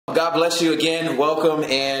God bless you again. Welcome.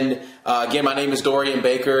 And again, my name is Dorian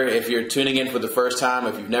Baker. If you're tuning in for the first time,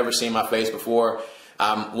 if you've never seen my face before,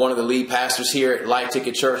 I'm one of the lead pastors here at Life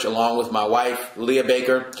Ticket Church, along with my wife, Leah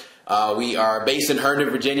Baker. We are based in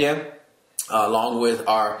Herndon, Virginia, along with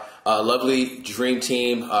our lovely dream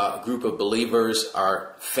team, group of believers,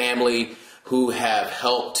 our family who have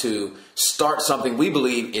helped to start something we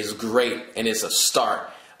believe is great, and it's a start.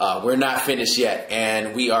 We're not finished yet,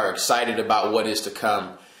 and we are excited about what is to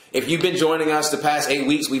come. If you've been joining us the past 8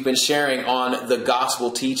 weeks, we've been sharing on the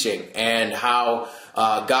gospel teaching and how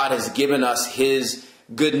God has given us his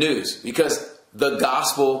good news, because the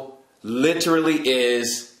gospel literally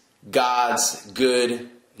is God's good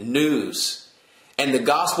news. And the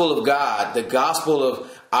gospel of God, the gospel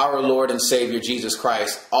of our Lord and Savior Jesus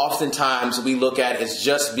Christ, oftentimes we look at as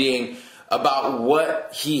just being about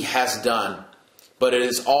what he has done. But it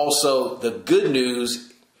is also the good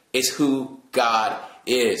news is who God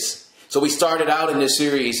is. So we started out in this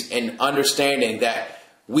series in understanding that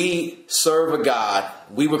we serve a God.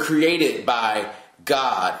 We were created by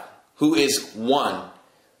God, who is one.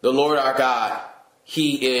 The Lord our God,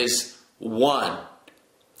 he is one.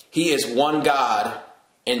 He is one God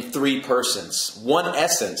in three persons, one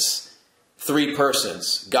essence, three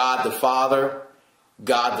persons: God the Father,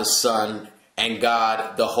 God the Son, and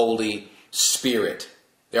God the Holy Spirit.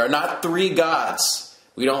 There are not three gods.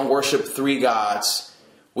 We don't worship three gods.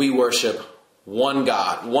 We worship one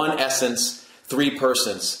God, one essence, three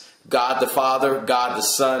persons: God the Father, God the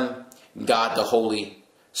Son, God the Holy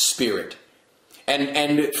Spirit.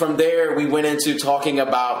 And from there we went into talking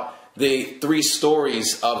about the three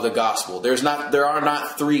stories of the gospel. There are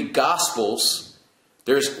not three gospels.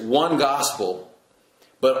 There's one gospel,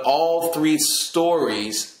 but all three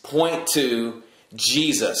stories point to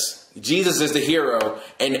Jesus. Jesus is the hero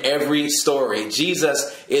in every story.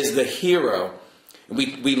 Jesus is the hero.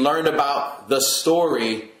 We learned about the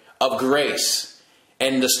story of grace.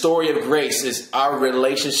 And the story of grace is our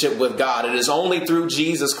relationship with God. It is only through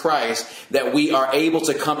Jesus Christ that we are able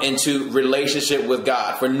to come into relationship with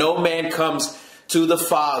God. For no man comes to the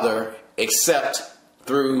Father except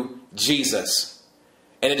through Jesus.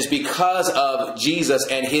 And it is because of Jesus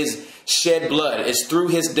and his shed blood. It's through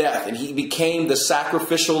his death, and he became the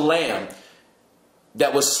sacrificial lamb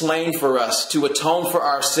that was slain for us to atone for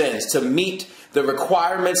our sins, to meet the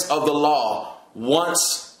requirements of the law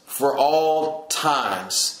once for all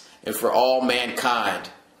times and for all mankind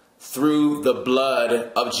through the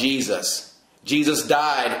blood of Jesus. Jesus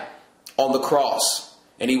died on the cross,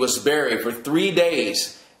 and he was buried for 3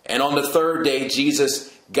 days. And on the third day,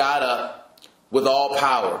 Jesus got up with all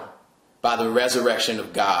power by the resurrection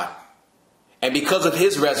of God. And because of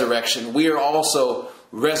his resurrection, we are also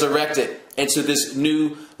resurrected into this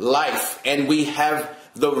new life. And we have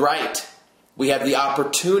the right, we have the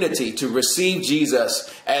opportunity to receive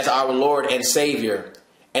Jesus as our Lord and Savior.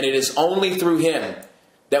 And it is only through him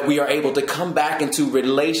that we are able to come back into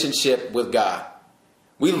relationship with God.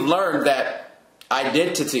 We've learned that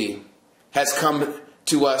identity has come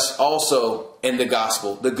to us also in the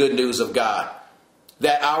gospel, the good news of God.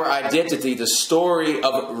 That our identity, the story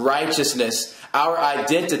of righteousness, our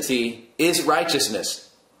identity is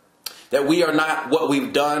righteousness. That we are not what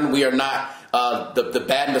we've done. We are not the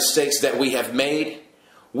bad mistakes that we have made.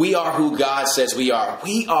 We are who God says we are.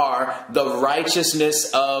 We are the righteousness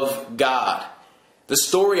of God. The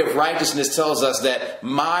story of righteousness tells us that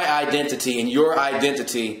my identity and your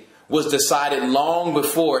identity was decided long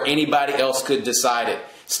before anybody else could decide it.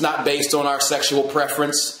 It's not based on our sexual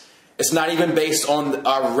preference. It's not even based on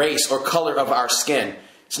our race or color of our skin.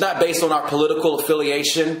 It's not based on our political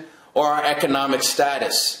affiliation or our economic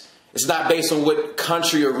status. It's not based on what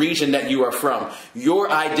country or region that you are from. Your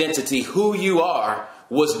identity, who you are,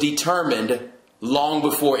 was determined long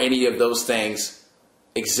before any of those things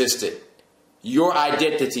existed. Your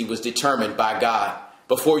identity was determined by God.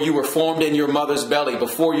 Before you were formed in your mother's belly,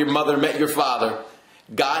 before your mother met your father,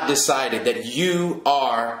 God decided that you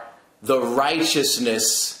are the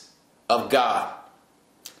righteousness of God.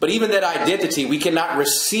 But even that identity we cannot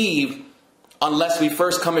receive unless we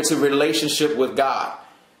first come into relationship with God.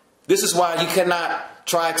 This is why you cannot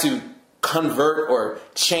try to convert or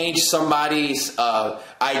change somebody's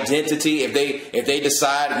identity if they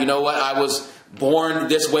decide, you know what, I was born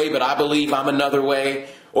this way, but I believe I'm another way.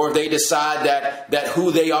 Or if they decide that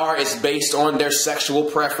who they are is based on their sexual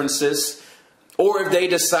preferences. Or if they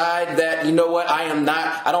decide that, you know what, I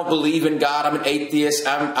don't believe in God, I'm an atheist,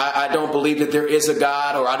 I don't believe that there is a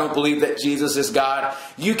God, or I don't believe that Jesus is God.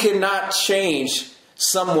 You cannot change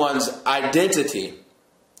someone's identity.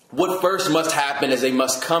 What first must happen is they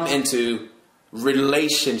must come into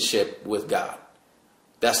relationship with God.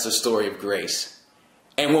 That's the story of grace.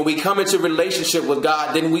 And when we come into relationship with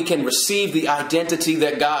God, then we can receive the identity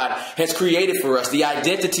that God has created for us, the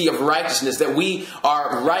identity of righteousness, that we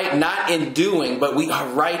are right not in doing, but we are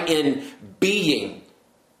right in being.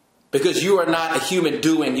 Because you are not a human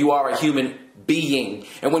doing, you are a human being.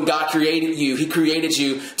 And when God created you, he created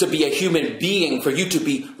you to be a human being, for you to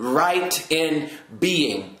be right in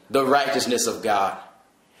being the righteousness of God.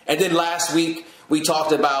 And then last week, we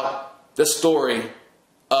talked about the story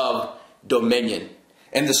of dominion.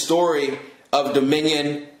 And the story of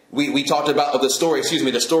dominion, we talked about the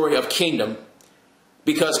story of kingdom,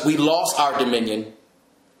 because we lost our dominion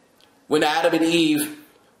when Adam and Eve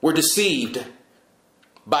were deceived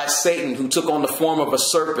by Satan, who took on the form of a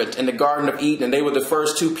serpent in the Garden of Eden. And they were the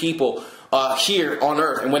first two people here on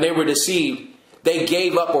earth. And when they were deceived, they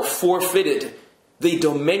gave up or forfeited the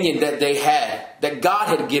dominion that they had, that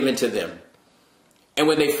God had given to them. And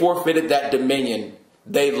when they forfeited that dominion,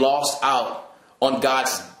 they lost out on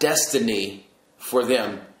God's destiny for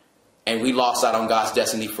them. And we lost out on God's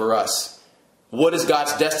destiny for us. What is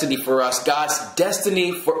God's destiny for us? God's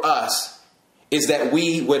destiny for us is that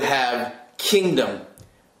we would have kingdom,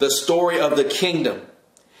 the story of the kingdom.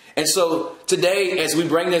 And so today, as we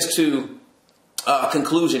bring this to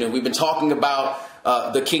conclusion, and we've been talking about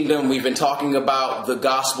the kingdom, we've been talking about the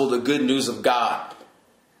gospel, the good news of God.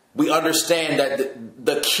 We understand that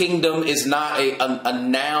the kingdom is not a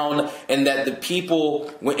noun, and that the people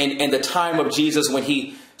in the time of Jesus, when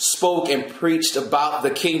he spoke and preached about the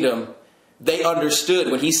kingdom, they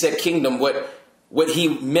understood when he said kingdom what he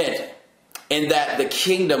meant, and that the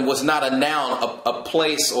kingdom was not a noun, a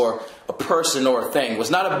place or a person or a thing. It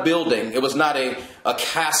was not a building. It was not a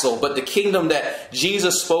castle. But the kingdom that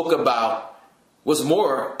Jesus spoke about was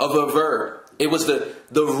more of a verb. It was the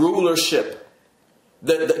rulership,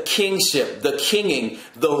 the kingship, the kinging,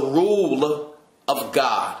 the rule of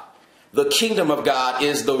God. The kingdom of God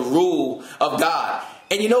is the rule of God.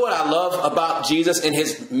 And you know what I love about Jesus and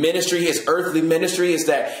his ministry, his earthly ministry, is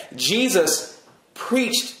that Jesus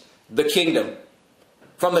preached the kingdom.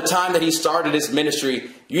 From the time that he started his ministry,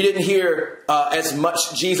 you didn't hear as much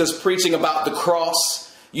Jesus preaching about the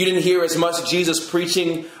cross. You didn't hear as much Jesus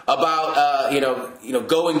preaching about,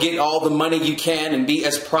 go and get all the money you can and be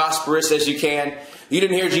as prosperous as you can. You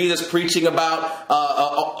didn't hear Jesus preaching about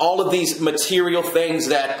all of these material things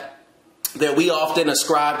that we often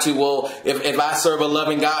ascribe to. Well, if I serve a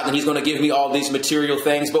loving God, then he's going to give me all these material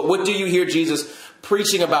things. But what do you hear Jesus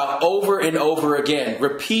preaching about over and over again?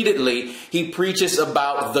 Repeatedly, he preaches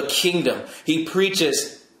about the kingdom. He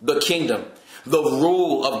preaches the kingdom, the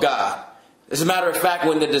rule of God. As a matter of fact,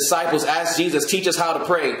 when the disciples asked Jesus, teach us how to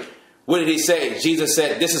pray, what did he say? Jesus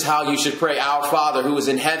said, this is how you should pray. Our Father who is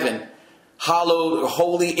in heaven, hallowed,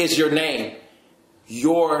 holy is your name.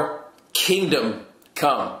 Your kingdom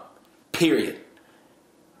come, period.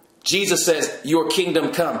 Jesus says, your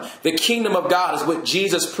kingdom come. The kingdom of God is what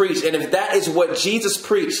Jesus preached. And if that is what Jesus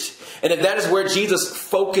preached, and if that is where Jesus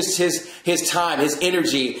focused his time, his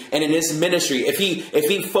energy, and in his ministry, if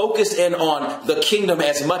he focused in on the kingdom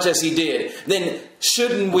as much as he did, then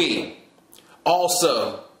shouldn't we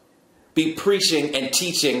also be preaching and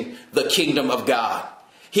teaching the kingdom of God?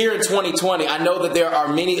 Here in 2020, I know that there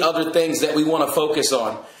are many other things that we want to focus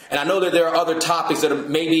on. And I know that there are other topics that are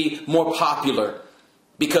maybe more popular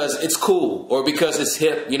because it's cool or because it's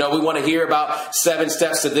hip. You know, we want to hear about 7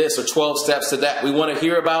 steps to this or 12 steps to that. We want to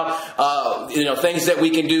hear about, things that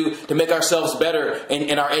we can do to make ourselves better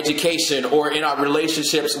in our education or in our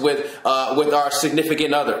relationships with our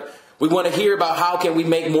significant other. We want to hear about how can we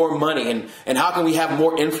make more money and how can we have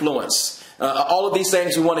more influence. All of these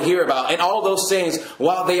things we want to hear about. And all those things,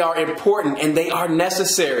 while they are important and they are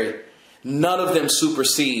necessary, none of them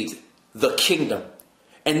supersede the kingdom.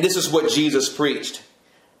 And this is what Jesus preached.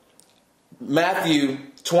 Matthew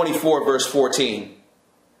 24, verse 14.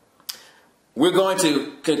 We're going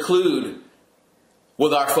to conclude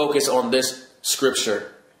with our focus on this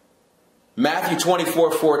scripture. Matthew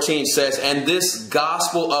 24:14 says, and this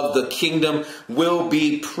gospel of the kingdom will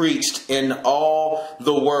be preached in all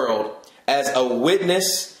the world as a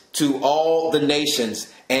witness to all the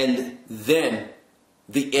nations, and then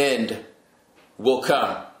the end will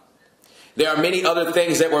come. There are many other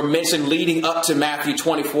things that were mentioned leading up to Matthew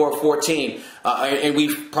 24:14, and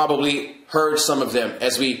we've probably heard some of them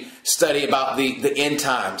as we study about the end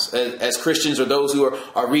times. As Christians or those who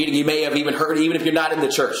are reading, you may have even heard, even if you're not in the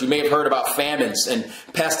church, you may have heard about famines and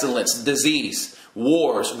pestilence, disease,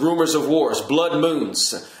 wars, rumors of wars, blood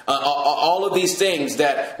moons, all of these things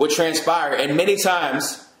that would transpire. And many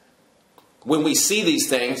times when we see these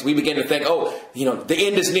things, we begin to think, the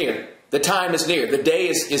end is near. The time is near. The day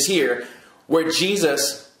is here where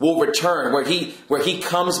Jesus will return, where he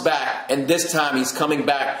comes back, and this time he's coming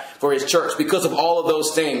back for his church because of all of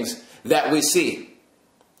those things that we see.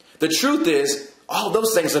 The truth is, all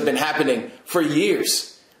those things have been happening for years.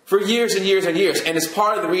 For years and years and years. And it's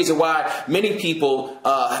part of the reason why many people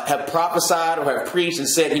have prophesied or have preached and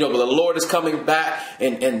said, the Lord is coming back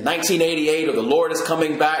in 1988, or the Lord is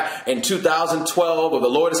coming back in 2012, or the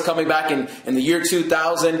Lord is coming back in the year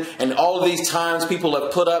 2000. And all of these times people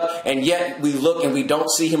have put up, and yet we look and we don't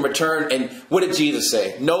see him return. And what did Jesus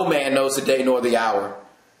say? No man knows the day nor the hour,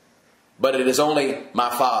 but it is only my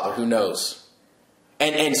Father who knows.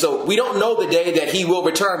 And so we don't know the day that he will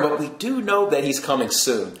return, but we do know that he's coming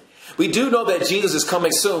soon. We do know that Jesus is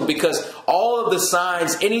coming soon because all of the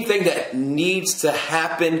signs, anything that needs to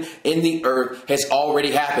happen in the earth has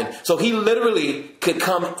already happened. So he literally could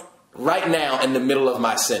come right now in the middle of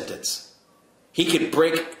my sentence. He could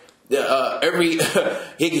break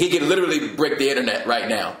he could literally break the internet right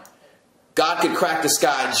now. God could crack the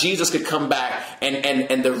sky. Jesus could come back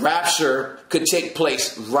and the rapture could take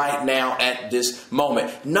place right now at this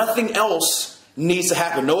moment. Nothing else needs to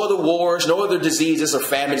happen. No other wars, no other diseases or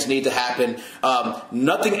famines need to happen.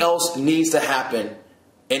 Nothing else needs to happen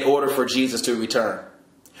in order for Jesus to return.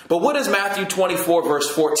 But what does Matthew 24 verse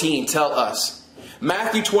 14 tell us?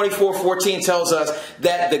 Matthew 24:14 tells us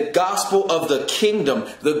that the gospel of the kingdom,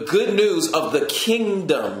 the good news of the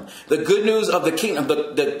kingdom, the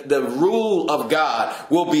rule of God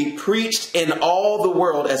will be preached in all the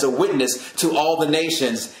world as a witness to all the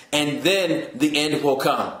nations, and then the end will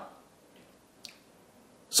come.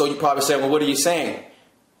 So you probably say, well, what are you saying?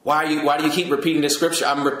 Why do you keep repeating this scripture?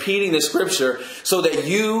 I'm repeating this scripture so that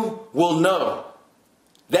you will know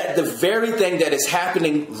that the very thing that is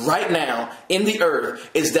happening right now in the earth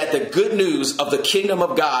is that the good news of the kingdom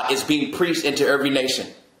of God is being preached into every nation.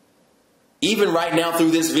 Even right now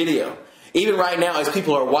through this video. Even right now as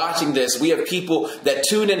people are watching this, we have people that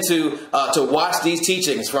tune into to watch these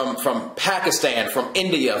teachings from Pakistan, from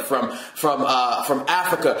India, from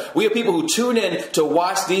Africa. We have people who tune in to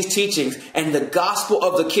watch these teachings, and the gospel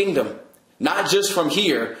of the kingdom, not just from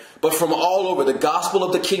here, but from all over, the gospel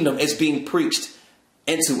of the kingdom is being preached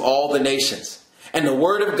into all the nations. And the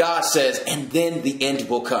word of God says, and then the end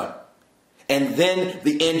will come. And then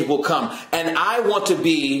the end will come. And I want to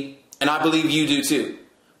be, and I believe you do too,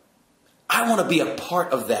 I want to be a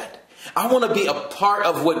part of that. I want to be a part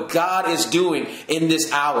of what God is doing in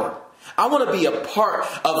this hour. I want to be a part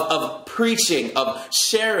of preaching, of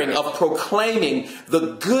sharing, of proclaiming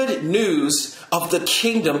the good news of the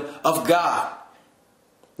kingdom of God.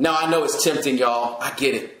 Now, I know it's tempting, y'all. I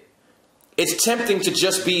get it. It's tempting to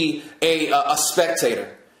just be a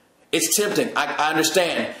spectator. It's tempting. I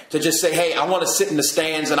understand to just say, hey, I want to sit in the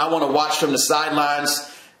stands and I want to watch from the sidelines.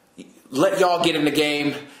 Let y'all get in the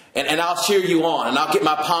game and I'll cheer you on and I'll get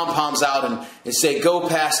my pom-poms out and say, go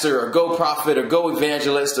pastor or go prophet or go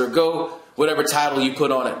evangelist or go whatever title you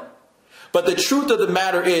put on it. But the truth of the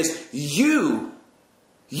matter is you,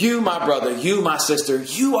 my brother, you, my sister,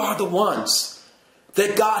 you are the ones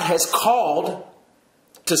that God has called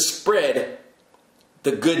to spread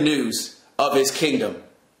the good news of his kingdom.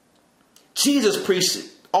 Jesus preached it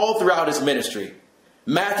all throughout his ministry.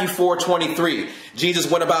 Matthew 4:23, Jesus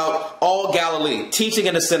went about all Galilee, teaching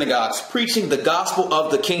in the synagogues, preaching the gospel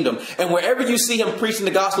of the kingdom. And wherever you see him preaching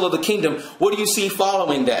the gospel of the kingdom, what do you see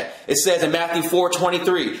following that? It says in Matthew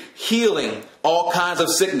 4:23, healing all kinds of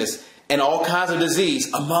sickness and all kinds of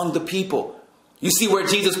disease among the people. You see where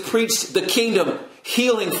Jesus preached the kingdom,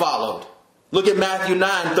 healing followed. Look at Matthew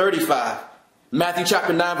 9:35. Matthew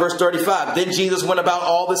chapter 9 verse 35. Then Jesus went about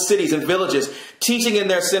all the cities and villages, teaching in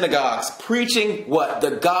their synagogues, preaching what?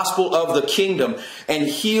 The gospel of the kingdom, and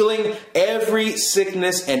healing every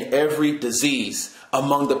sickness and every disease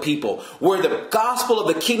among the people. Where the gospel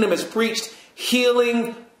of the kingdom is preached,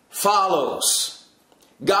 healing follows.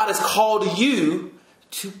 God has called you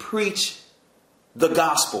to preach the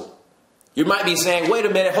gospel. You might be saying, wait a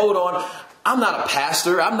minute, hold on. I'm not a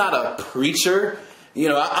pastor. I'm not a preacher. You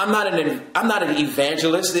know, I'm not an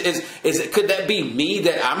evangelist. Could that be me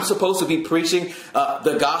that I'm supposed to be preaching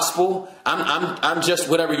the gospel? I'm just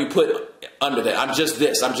whatever you put under that. I'm just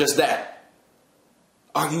this. I'm just that.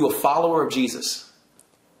 Are you a follower of Jesus?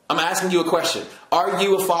 I'm asking you a question. Are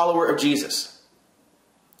you a follower of Jesus?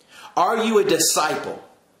 Are you a disciple?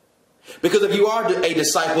 Because if you are a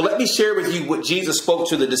disciple, let me share with you what Jesus spoke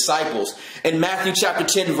to the disciples. In Matthew chapter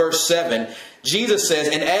 10 verse 7, Jesus says,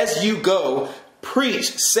 and as you go,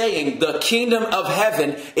 preach, saying, the kingdom of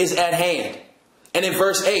heaven is at hand. And in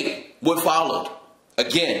verse 8, what followed?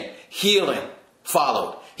 Again, healing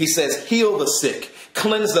followed. He says, heal the sick,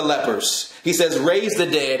 cleanse the lepers. He says, raise the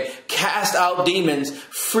dead, cast out demons.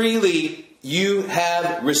 Freely you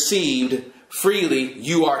have received, freely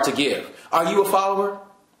you are to give. Are you a follower?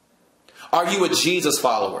 Are you a Jesus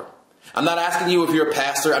follower? I'm not asking you if you're a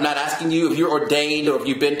pastor. I'm not asking you if you're ordained or if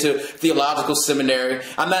you've been to theological seminary.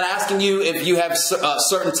 I'm not asking you if you have a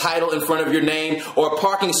certain title in front of your name or a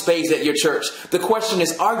parking space at your church. The question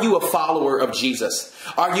is, are you a follower of Jesus?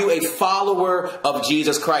 Are you a follower of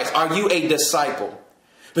Jesus Christ? Are you a disciple?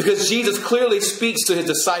 Because Jesus clearly speaks to his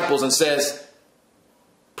disciples and says,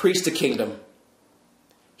 preach the kingdom,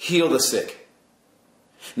 heal the sick.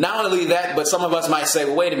 Not only that, but some of us might say,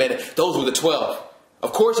 well, wait a minute, those were the 12.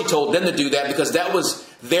 Of course, he told them to do that because that was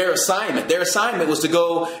their assignment. Their assignment was to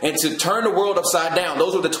go and to turn the world upside down.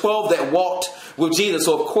 Those were the 12 that walked with Jesus.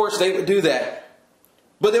 So, of course, they would do that.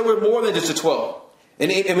 But there were more than just the 12.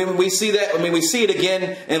 And we see that. We see it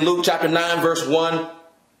again in Luke chapter 9, verse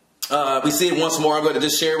 1. We see it once more. I'm going to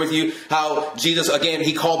just share with you how Jesus, again,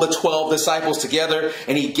 he called the 12 disciples together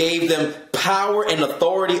and he gave them power and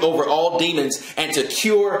authority over all demons and to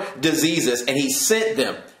cure diseases. And he sent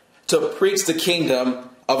them to preach the kingdom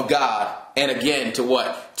of God. And again, to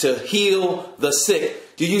what? To heal the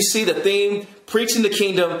sick. Do you see the theme? Preaching the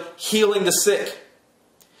kingdom, healing the sick.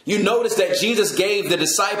 You notice that Jesus gave the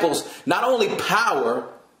disciples not only power,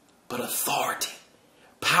 but authority.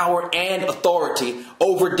 Power and authority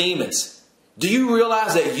over demons. Do you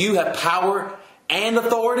realize that you have power and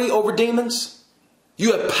authority over demons?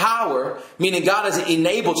 You have power, meaning God has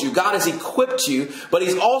enabled you. God has equipped you, but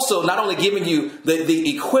he's also not only giving you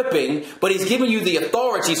the equipping, but he's giving you the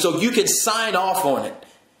authority so you can sign off on it.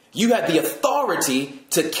 You have the authority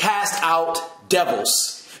to cast out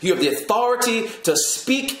devils. You have the authority to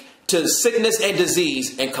speak to sickness and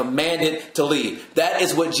disease and command it to leave. That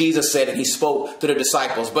is what Jesus said, and he spoke to the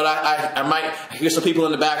disciples. But I might hear some people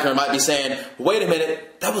in the background might be saying, wait a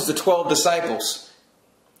minute, that was the 12 disciples.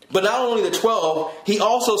 But not only the 12, he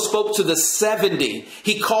also spoke to the 70.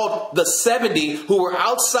 He called the 70 who were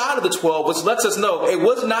outside of the 12, which lets us know it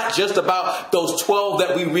was not just about those 12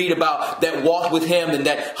 that we read about that walked with him and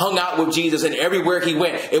that hung out with Jesus and everywhere he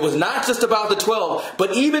went. It was not just about the 12,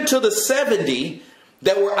 but even to the 70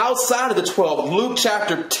 that were outside of the 12. Luke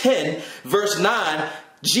chapter 10, verse 9,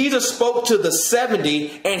 Jesus spoke to the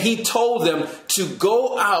 70 and he told them to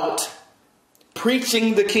go out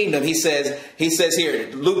preaching the kingdom. He says here,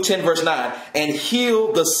 Luke 10 verse 9, and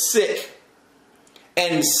heal the sick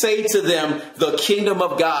and say to them, the kingdom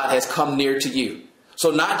of God has come near to you. So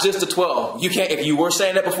not just the 12. You can't, if you were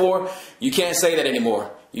saying that before, you can't say that anymore.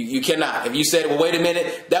 You cannot. If you said, well, wait a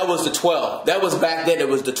minute, that was the 12. That was back then. It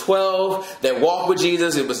was the 12 that walked with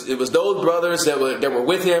Jesus. It was those brothers that were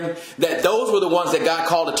with him. That those were the ones that God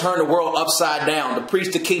called to turn the world upside down, to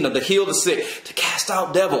preach the kingdom, to heal the sick, to cast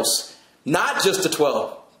out devils. Not just the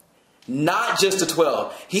 12. Not just the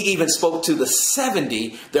 12. He even spoke to the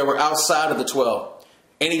 70 that were outside of the 12.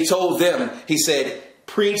 And he told them, he said,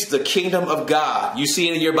 preach the kingdom of God. You see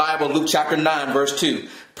it in your Bible, Luke chapter 9, verse 2.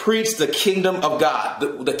 Preach the kingdom of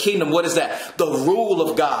God. The kingdom, what is that? The rule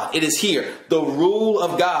of God. It is here. The rule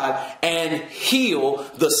of God, and heal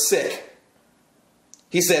the sick.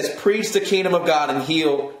 He says, preach the kingdom of God and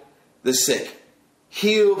heal the sick.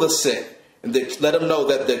 Heal the sick. And let them know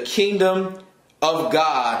that the kingdom of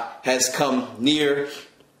God has come near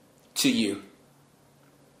to you.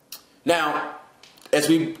 Now, as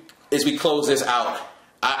we close this out,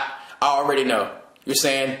 I already know you're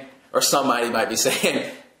saying, or somebody might be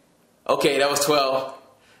saying, okay, that was 12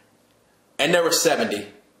 and there were 70.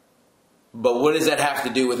 But what does that have to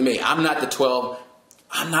do with me? I'm not the 12.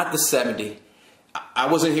 I'm not the 70.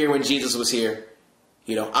 I wasn't here when Jesus was here.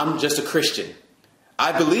 I'm just a Christian.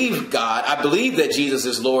 I believe God. I believe that Jesus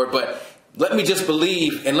is Lord, but let me just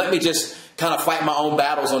believe and let me just kind of fight my own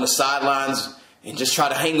battles on the sidelines and just try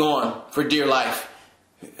to hang on for dear life.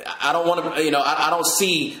 I don't want to, I don't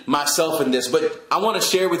see myself in this, but I want to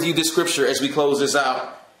share with you this scripture as we close this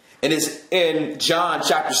out. And it's in John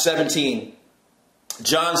chapter 17.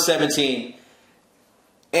 John 17.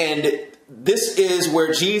 And this is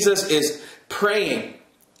where Jesus is praying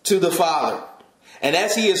to the Father. And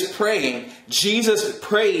as he is praying, Jesus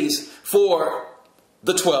prays for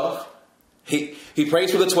the 12. He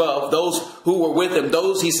prays for the 12, those who were with him,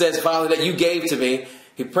 those, he says, Father, that you gave to me.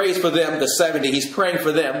 He prays for them, the 70. He's praying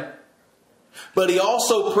for them. But he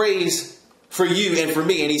also prays for you and for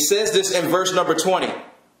me. And he says this in verse number 20.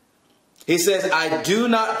 He says, I do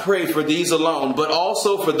not pray for these alone, but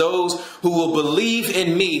also for those who will believe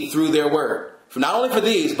in me through their word. Not only for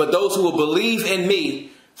these, but those who will believe in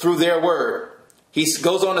me through their word. He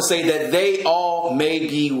goes on to say that they all may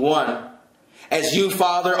be one, as you,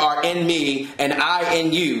 Father, are in me and I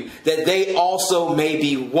in you, that they also may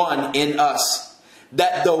be one in us,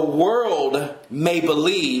 that the world may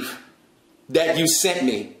believe that you sent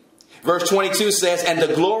me. Verse 22 says, and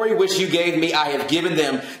the glory which you gave me, I have given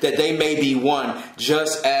them, that they may be one,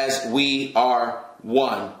 just as we are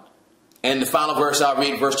one. And the final verse I'll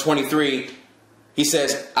read, verse 23, he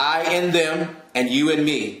says, I in them and you in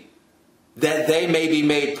me, that they may be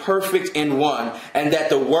made perfect in one, and that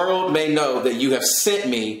the world may know that you have sent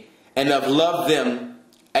me and have loved them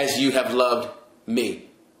as you have loved me.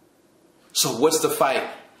 So what's the fight?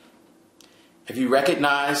 Have you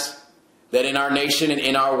recognized that in our nation and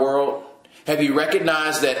in our world, have you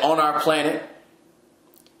recognized that on our planet,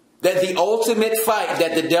 that the ultimate fight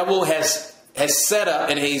that the devil has set up,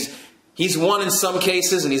 and he's won in some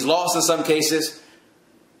cases and he's lost in some cases,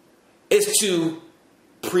 is to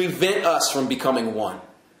prevent us from becoming one.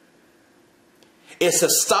 It's to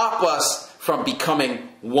stop us from becoming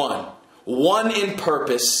one. One in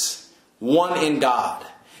purpose, one in God.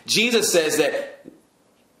 Jesus says that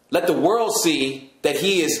let the world see that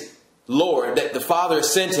he is Lord, that the Father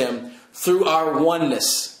has sent him through our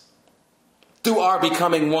oneness, through our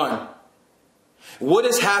becoming one. What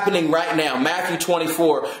is happening right now, Matthew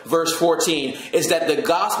 24, verse 14, is that the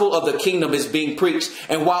gospel of the kingdom is being preached.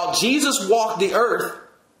 And while Jesus walked the earth,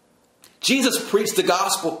 Jesus preached the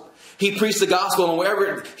gospel. He preached the gospel, and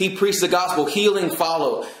wherever he preached the gospel, healing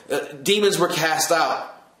followed. Demons were cast out.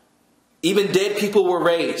 Even dead people were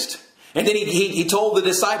raised. And then he told the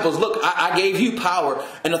disciples, look, I gave you power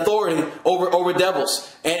and authority over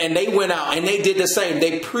devils. And they went out and they did the same.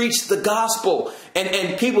 They preached the gospel,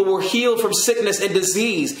 and people were healed from sickness and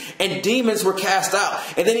disease, and demons were cast out.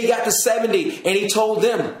 And then he got to 70 and he told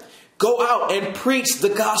them, go out and preach the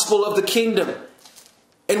gospel of the kingdom.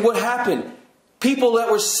 And what happened? People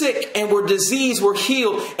that were sick and were diseased were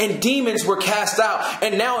healed, and demons were cast out.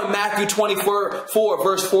 And now in Matthew 24,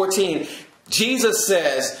 verse 14, Jesus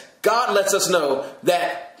says, God lets us know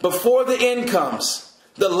that before the end comes,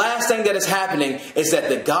 the last thing that is happening is that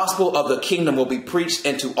the gospel of the kingdom will be preached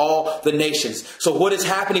into all the nations. So what is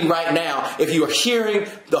happening right now, if you are hearing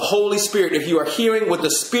the Holy Spirit, if you are hearing what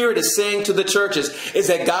the Spirit is saying to the churches, is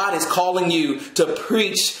that God is calling you to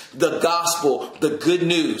preach the gospel, the good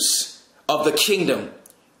news of the kingdom,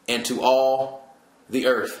 into all the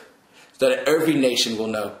earth, so that every nation will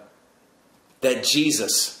know that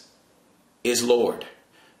Jesus is Lord.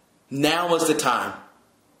 Now is the time.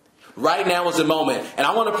 Right now is the moment. And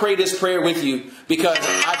I want to pray this prayer with you, because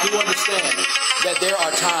I do understand that there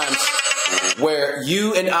are times where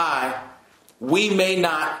you and I, we may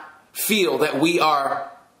not feel that we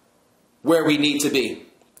are where we need to be.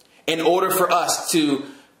 In order for us to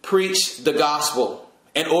preach the gospel,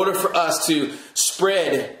 in order for us to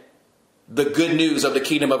spread the good news of the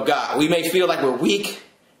kingdom of God, we may feel like we're weak.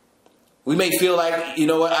 We may feel like, you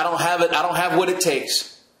know what, I don't have it. I don't have what it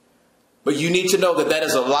takes. But you need to know that that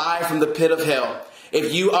is a lie from the pit of hell.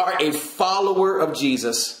 If you are a follower of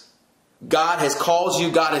Jesus, God has called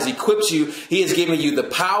you, God has equipped you, he has given you the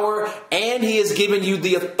power, and he has given you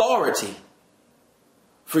the authority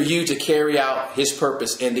for you to carry out his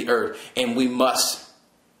purpose in the earth. And we must.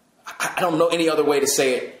 I don't know any other way to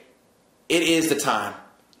say it. It is the time.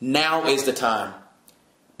 Now is the time.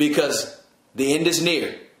 Because the end is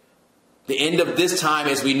near. The end of this time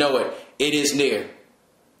as we know it, it is near.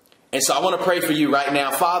 And so I want to pray for you right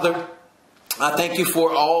now. Father, I thank you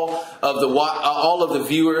for all of the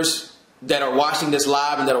viewers that are watching this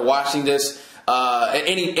live and that are watching this at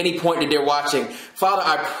any point that they're watching. Father,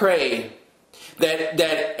 I pray that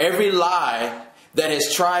every lie that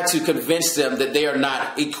has tried to convince them that they are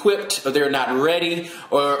not equipped, or they're not ready,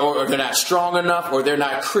 or they're not strong enough, or they're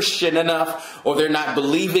not Christian enough, or they're not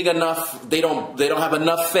believing enough, they don't have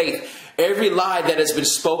enough faith. Every lie that has been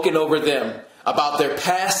spoken over them about their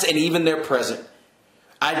past and even their present,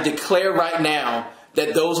 I declare right now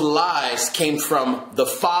that those lies came from the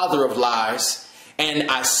father of lies.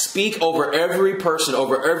 And I speak over every person,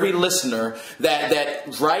 over every listener,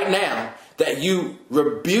 that right now, that you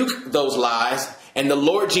rebuke those lies, and the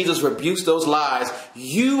Lord Jesus rebukes those lies.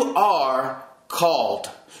 You are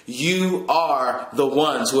called. You are the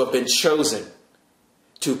ones who have been chosen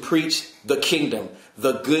to preach the kingdom,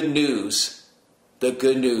 the good news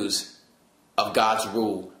of God's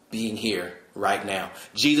rule being here right now.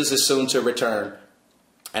 Jesus is soon to return.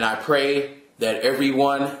 And I pray that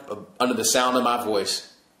everyone under the sound of my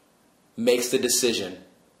voice makes the decision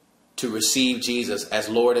to receive Jesus as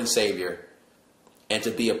Lord and Savior, and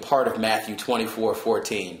to be a part of Matthew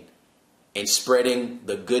 24:14 in spreading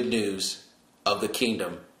the good news of the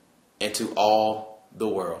kingdom into all the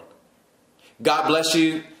world. God bless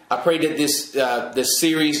you. I pray that this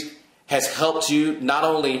series has helped you not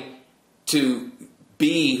only to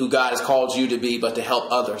be who God has called you to be, but to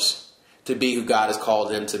help others to be who God has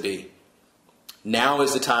called them to be. Now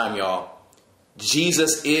is the time, y'all.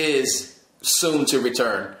 Jesus is soon to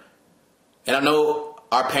return. And I know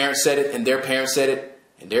our parents said it, and their parents said it,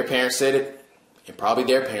 and their parents said it, and probably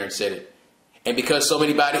their parents said it. And because so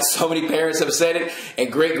many parents have said it,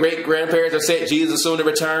 and great-great-grandparents have said Jesus is soon to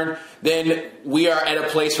return, then we are at a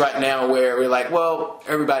place right now where we're like, well,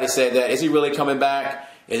 everybody said that. Is he really coming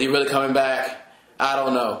back? Is he really coming back? I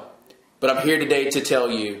don't know. But I'm here today to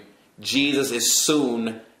tell you, Jesus is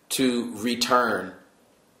soon to return.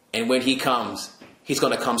 And when he comes, he's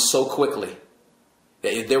going to come so quickly.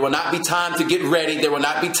 There will not be time to get ready. There will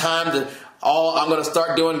not be time to, I'm going to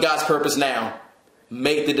start doing God's purpose now.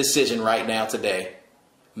 Make the decision right now today.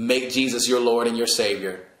 Make Jesus your Lord and your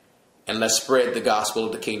Savior. And let's spread the gospel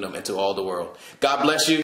of the kingdom into all the world. God bless you.